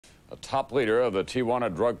A top leader of the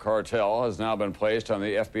Tijuana drug cartel has now been placed on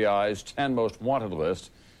the FBI's 10 most wanted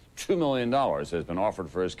list. $2 million has been offered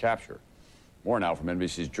for his capture. More now from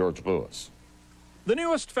NBC's George Lewis. The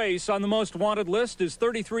newest face on the most wanted list is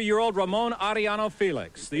 33-year-old Ramon Arellano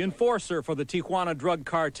Felix, the enforcer for the Tijuana drug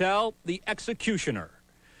cartel, the executioner.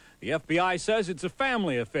 The FBI says it's a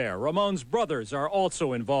family affair. Ramon's brothers are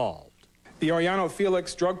also involved. The Arellano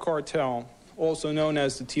Felix drug cartel, also known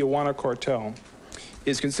as the Tijuana Cartel,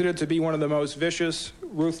 is considered to be one of the most vicious,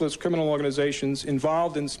 ruthless criminal organizations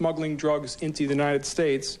involved in smuggling drugs into the United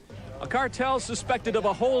States. A cartel suspected of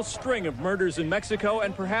a whole string of murders in Mexico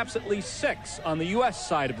and perhaps at least 6 on the U.S.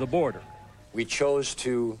 side of the border. We chose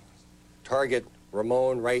to target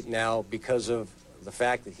Ramon right now because of the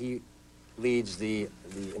fact that he leads the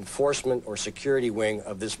enforcement or security wing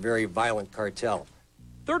of this very violent cartel.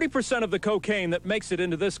 30% of the cocaine that makes it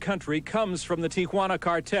into this country comes from the Tijuana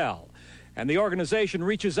Cartel, and the organization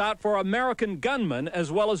reaches out for American gunmen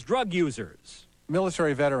as well as drug users.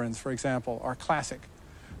 Military veterans, for example, are classic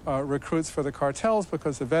recruits for the cartels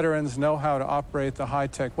because the veterans know how to operate the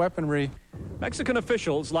high-tech weaponry. Mexican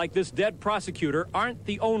officials like this dead prosecutor aren't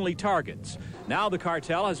the only targets. Now the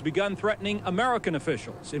cartel has begun threatening American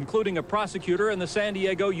officials, including a prosecutor in the San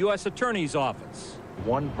Diego U.S. Attorney's Office.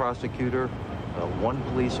 One prosecutor, one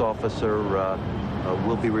police officer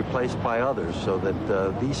will be replaced by others so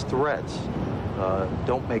that these threats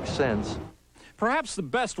don't make sense. Perhaps the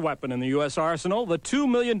best weapon in the U.S. arsenal, the $2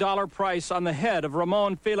 million price on the head of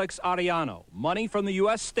Ramon Felix Arellano, money from the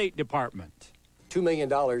U.S. State Department. $2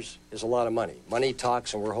 million is a lot of money. Money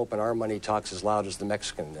talks, and we're hoping our money talks as loud as the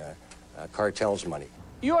Mexican cartel's money.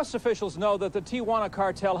 U.S. officials know that the Tijuana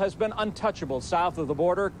cartel has been untouchable south of the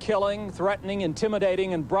border, killing, threatening,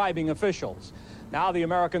 intimidating, and bribing officials. Now the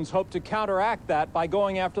Americans hope to counteract that by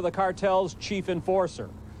going after the cartel's chief enforcer.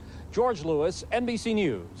 George Lewis, NBC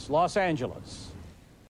News, Los Angeles.